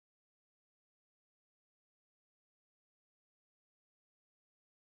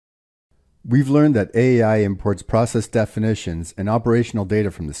We've learned that AI imports process definitions and operational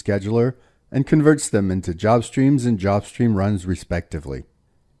data from the scheduler and converts them into job streams and job stream runs respectively.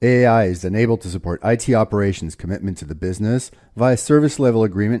 AI is then able to support IT operations commitment to the business via service-level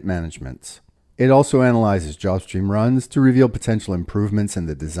agreement managements. It also analyzes job stream runs to reveal potential improvements in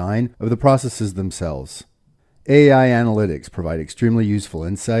the design of the processes themselves. AI analytics provide extremely useful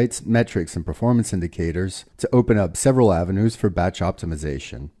insights, metrics, and performance indicators to open up several avenues for batch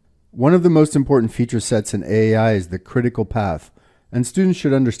optimization. One of the most important feature sets in AI is the critical path, and students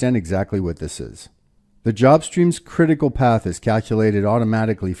should understand exactly what this is. The job stream's critical path is calculated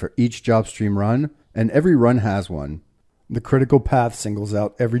automatically for each job stream run, and every run has one. The critical path singles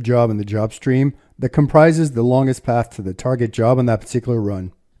out every job in the job stream that comprises the longest path to the target job on that particular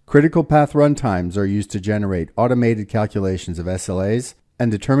run. Critical path runtimes are used to generate automated calculations of SLAs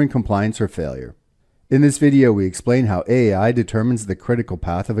and determine compliance or failure. In this video, we explain how AI determines the critical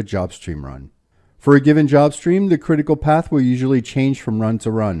path of a job stream run. For a given job stream, the critical path will usually change from run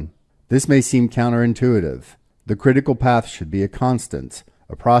to run. This may seem counterintuitive. The critical path should be a constant.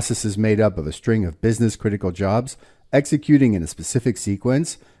 A process is made up of a string of business-critical jobs executing in a specific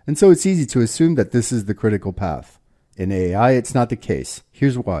sequence, and so it's easy to assume that this is the critical path. In AI, it's not the case.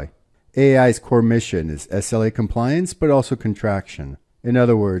 Here's why. AI's core mission is SLA compliance, but also contraction. In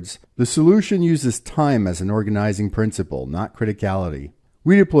other words, the solution uses time as an organizing principle, not criticality.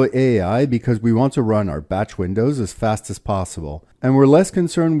 We deploy AI because we want to run our batch windows as fast as possible, and we're less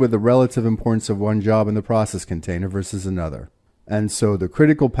concerned with the relative importance of one job in the process container versus another. And so the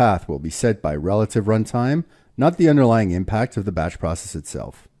critical path will be set by relative runtime, not the underlying impact of the batch process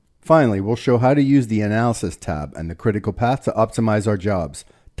itself. Finally, we'll show how to use the Analysis tab and the critical path to optimize our jobs,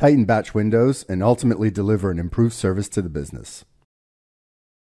 tighten batch windows, and ultimately deliver an improved service to the business.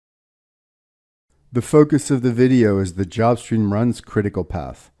 The focus of the video is the job stream run's critical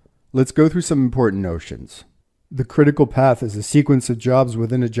path. Let's go through some important notions. The critical path is a sequence of jobs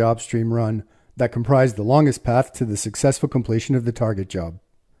within a job stream run that comprise the longest path to the successful completion of the target job.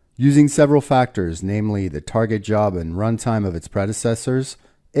 Using several factors, namely the target job and runtime of its predecessors,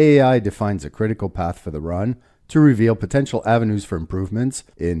 AI defines a critical path for the run to reveal potential avenues for improvements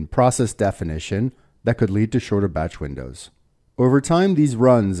in process definition that could lead to shorter batch windows. Over time, these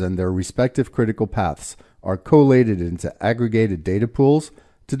runs and their respective critical paths are collated into aggregated data pools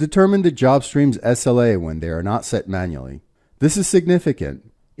to determine the job stream's SLA when they are not set manually. This is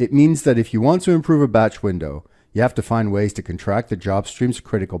significant. It means that if you want to improve a batch window, you have to find ways to contract the job stream's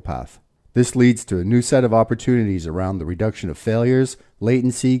critical path. This leads to a new set of opportunities around the reduction of failures,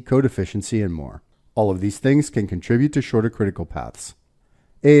 latency, code efficiency, and more. All of these things can contribute to shorter critical paths.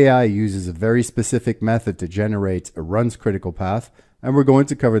 AI uses a very specific method to generate a run's critical path, and we're going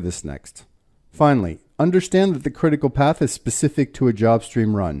to cover this next. Finally, understand that the critical path is specific to a job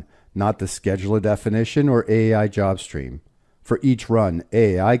stream run, not the scheduler definition or AI job stream. For each run,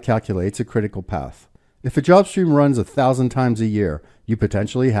 AI calculates a critical path. If a job stream runs 1,000 times a year, you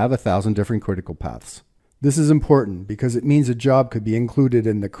potentially have 1,000 different critical paths. This is important because it means a job could be included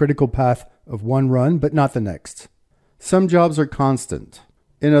in the critical path of one run, but not the next. Some jobs are constant.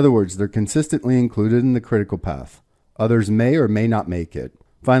 In other words, they're consistently included in the critical path. Others may or may not make it.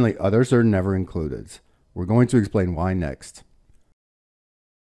 Finally, others are never included. We're going to explain why next.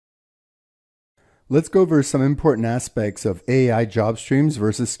 Let's go over some important aspects of AI job streams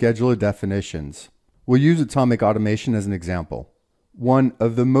versus scheduler definitions. We'll use atomic automation as an example. One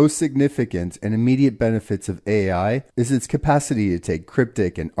of the most significant and immediate benefits of AI is its capacity to take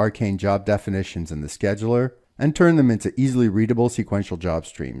cryptic and arcane job definitions in the scheduler and turn them into easily readable sequential job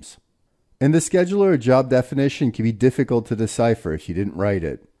streams. In the scheduler, a job definition can be difficult to decipher if you didn't write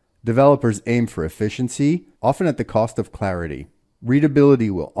it. Developers aim for efficiency, often at the cost of clarity.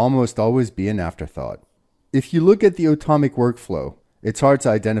 Readability will almost always be an afterthought. If you look at the atomic workflow, it's hard to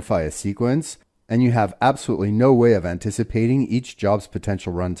identify a sequence, and you have absolutely no way of anticipating each job's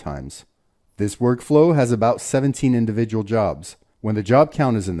potential runtimes. This workflow has about 17 individual jobs. When the job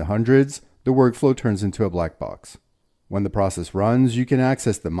count is in the hundreds, the workflow turns into a black box. When the process runs, you can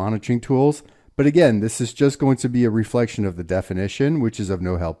access the monitoring tools, but again, this is just going to be a reflection of the definition, which is of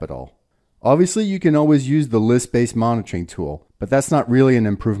no help at all. Obviously, you can always use the list-based monitoring tool, but that's not really an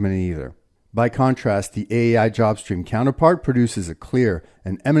improvement either. By contrast, the AI job stream counterpart produces a clear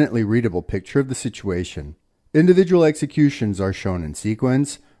and eminently readable picture of the situation. Individual executions are shown in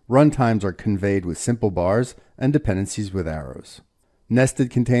sequence, runtimes are conveyed with simple bars, and dependencies with arrows. Nested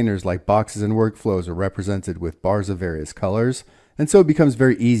containers like boxes and workflows are represented with bars of various colors, and so it becomes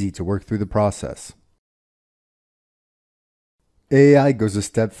very easy to work through the process. AI goes a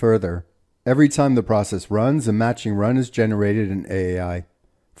step further. Every time the process runs, a matching run is generated in AI.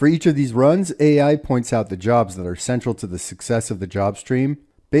 For each of these runs, AI points out the jobs that are central to the success of the job stream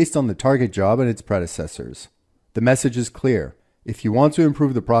based on the target job and its predecessors. The message is clear. If you want to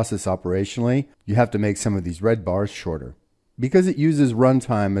improve the process operationally, you have to make some of these red bars shorter. Because it uses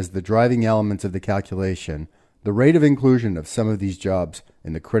runtime as the driving element of the calculation, the rate of inclusion of some of these jobs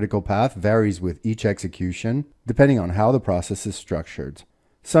in the critical path varies with each execution, depending on how the process is structured.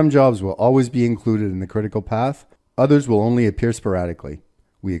 Some jobs will always be included in the critical path, others will only appear sporadically.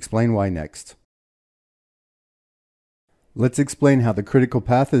 We explain why next. Let's explain how the critical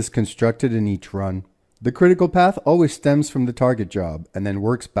path is constructed in each run. The critical path always stems from the target job and then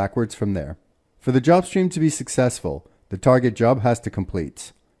works backwards from there. For the job stream to be successful, the target job has to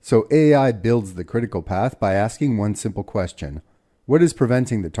complete. So AI builds the critical path by asking one simple question. What is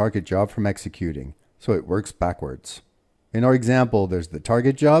preventing the target job from executing? So it works backwards. In our example, there's the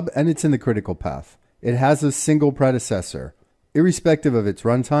target job and it's in the critical path. It has a single predecessor. Irrespective of its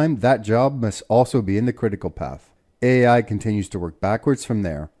runtime, that job must also be in the critical path. AI continues to work backwards from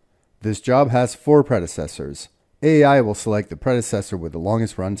there. This job has 4 predecessors. AI will select the predecessor with the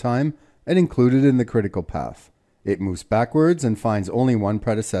longest runtime and include it in the critical path. It moves backwards and finds only one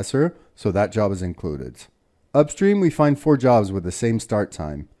predecessor, so that job is included. Upstream, we find 4 jobs with the same start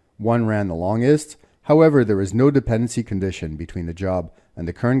time. One ran the longest. However, there is no dependency condition between the job and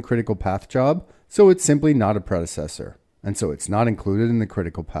the current critical path job, so it's simply not a predecessor, and so it's not included in the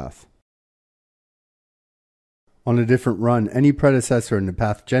critical path. On a different run, any predecessor in the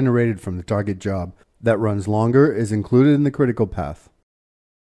path generated from the target job that runs longer is included in the critical path.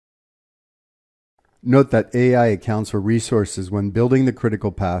 Note that AI accounts for resources when building the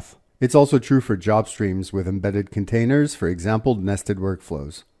critical path. It's also true for job streams with embedded containers, for example, nested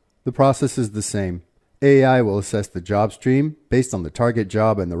workflows. The process is the same. AI will assess the job stream based on the target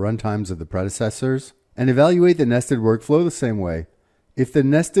job and the runtimes of the predecessors, and evaluate the nested workflow the same way. If the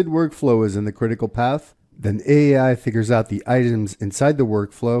nested workflow is in the critical path, then AI figures out the items inside the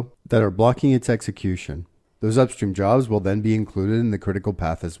workflow that are blocking its execution. Those upstream jobs will then be included in the critical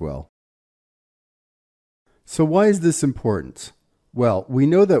path as well. So why is this important? Well, we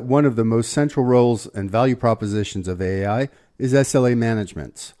know that one of the most central roles and value propositions of AI is SLA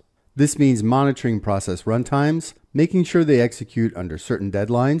management. This means monitoring process runtimes, making sure they execute under certain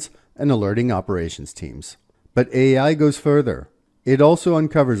deadlines, and alerting operations teams. But AI goes further. It also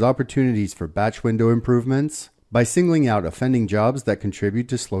uncovers opportunities for batch window improvements by singling out offending jobs that contribute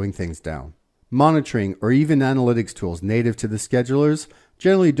to slowing things down. Monitoring or even analytics tools native to the schedulers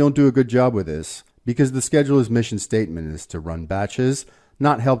generally don't do a good job with this because the scheduler's mission statement is to run batches,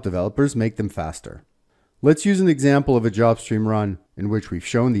 not help developers make them faster. Let's use an example of a job stream run in which we've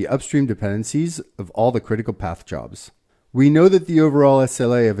shown the upstream dependencies of all the critical path jobs. We know that the overall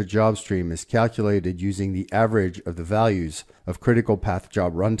SLA of a job stream is calculated using the average of the values of critical path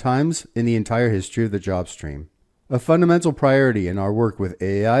job runtimes in the entire history of the job stream. A fundamental priority in our work with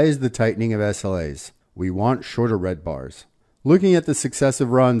AI is the tightening of SLAs. We want shorter red bars. Looking at the successive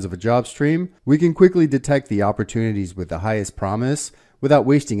runs of a job stream, we can quickly detect the opportunities with the highest promise without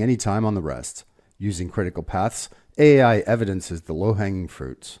wasting any time on the rest. Using critical paths, AI evidences the low-hanging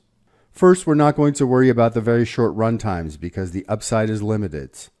fruits. First, we're not going to worry about the very short runtimes because the upside is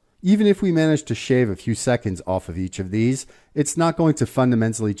limited. Even if we manage to shave a few seconds off of each of these, it's not going to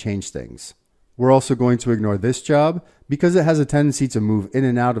fundamentally change things. We're also going to ignore this job because it has a tendency to move in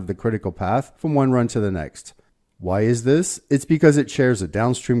and out of the critical path from one run to the next. Why is this? It's because it shares a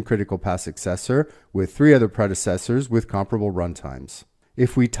downstream critical path successor with 3 other predecessors with comparable runtimes.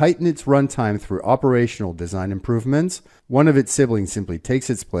 If we tighten its runtime through operational design improvements, one of its siblings simply takes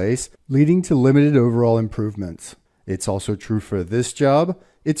its place, leading to limited overall improvements. It's also true for this job.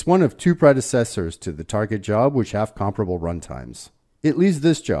 It's one of 2 predecessors to the target job which have comparable runtimes. It leaves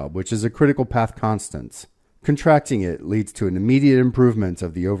this job, which is a critical path constant. Contracting it leads to an immediate improvement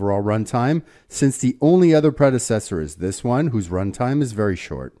of the overall runtime, since the only other predecessor is this one, whose runtime is very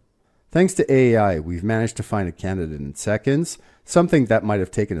short. Thanks to AI, we've managed to find a candidate in seconds, something that might have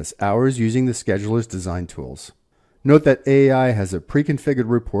taken us hours using the scheduler's design tools. Note that AI has a pre-configured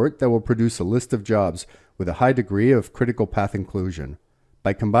report that will produce a list of jobs with a high degree of critical path inclusion.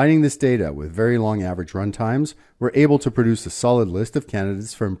 By combining this data with very long average runtimes, we're able to produce a solid list of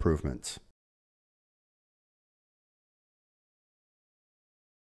candidates for improvements.